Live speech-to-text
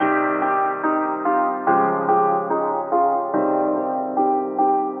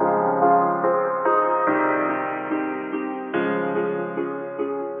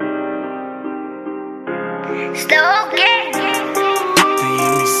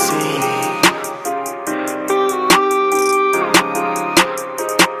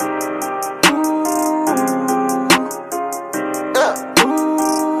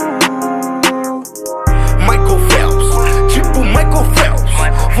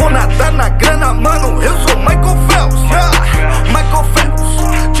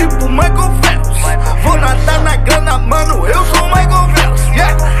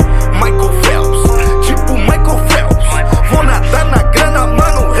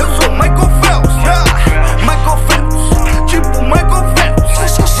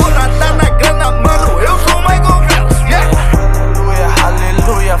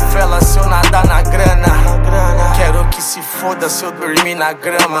na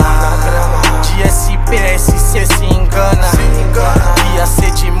grama. De SP a SC se engana. Ia ser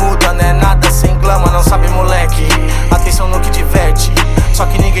de muda, não é nada sem glama. Não sabe, moleque, atenção no que diverte, só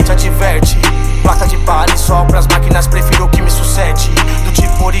que ninguém te adverte. Placa de pare sol pras máquinas, prefiro que me sucede. Do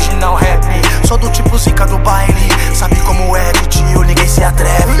tipo original rap, sou do tipo zica do baile. Sabe como é, de tio, ninguém se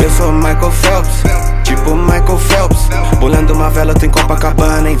atreve. Eu sou Michael Phelps, tipo Michael Phelps. Pulando uma vela tem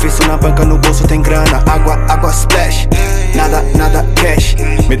Copacabana. Invisto na banca, no bolso tem grana. Água splash, nada cash.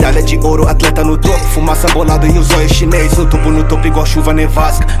 Medalha de ouro, atleta no topo. Fumaça bolada e o zóio chinês. No topo igual chuva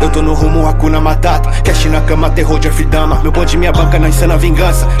nevasca. Eu tô no rumo, Hakuna Matata. Cash na cama, terror de F-Dama. Meu bonde, minha banca, na insana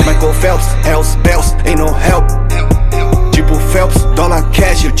vingança. Michael Phelps, Hells, Bells, ain't no help. Tipo Phelps, dólar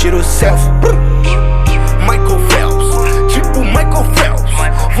cash, eu tiro selfie. Michael Phelps, tipo Michael Phelps.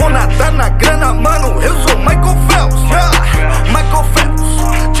 Vou nadar na grana, mano, eu sou Michael Phelps. Michael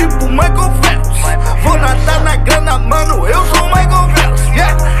Phelps, tipo Michael Phelps. Vou nadar na grana, mano, eu sou Michael Phelps.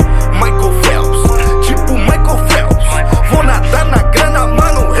 Michael Phelps, tipo Michael Phelps. Vou nadar na grana,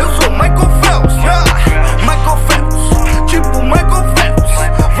 mano, eu sou Michael Phelps. Michael Phelps, tipo Michael Phelps.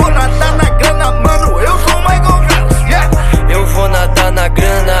 Vou nadar na grana, mano, eu sou Michael Phelps. Eu vou nadar na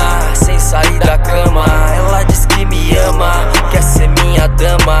grana, sem sair da cama. Ela diz que me ama, quer ser minha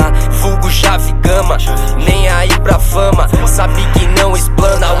dama. Vulgo chave gama, nem aí pra fama. Sabe que não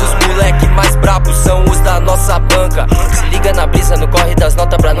explana, os moleque mais brabos são os da nossa banca. Se liga na brisa, no corre das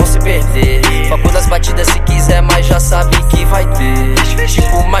notas pra não se perder. Papo nas batidas se quiser, mas já sabe que vai ter.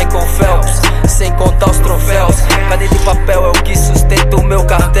 Tipo Michael Phelps, sem contar os troféus. Caneta e papel é o que sustenta o meu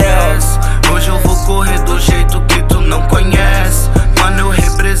cartel. Hoje eu vou correr do jeito que tu não conhece. Mano, eu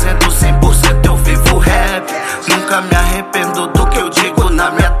represento 100%, eu vivo rap. Nunca me arrependo do que eu digo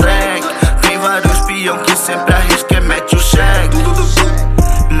na minha track. Tem vários peão que sempre arrisca e mete o cheque.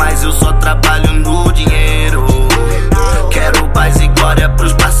 Mas eu só trabalho no dinheiro. Quero paz e glória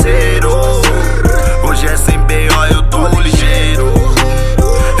pros parceiros.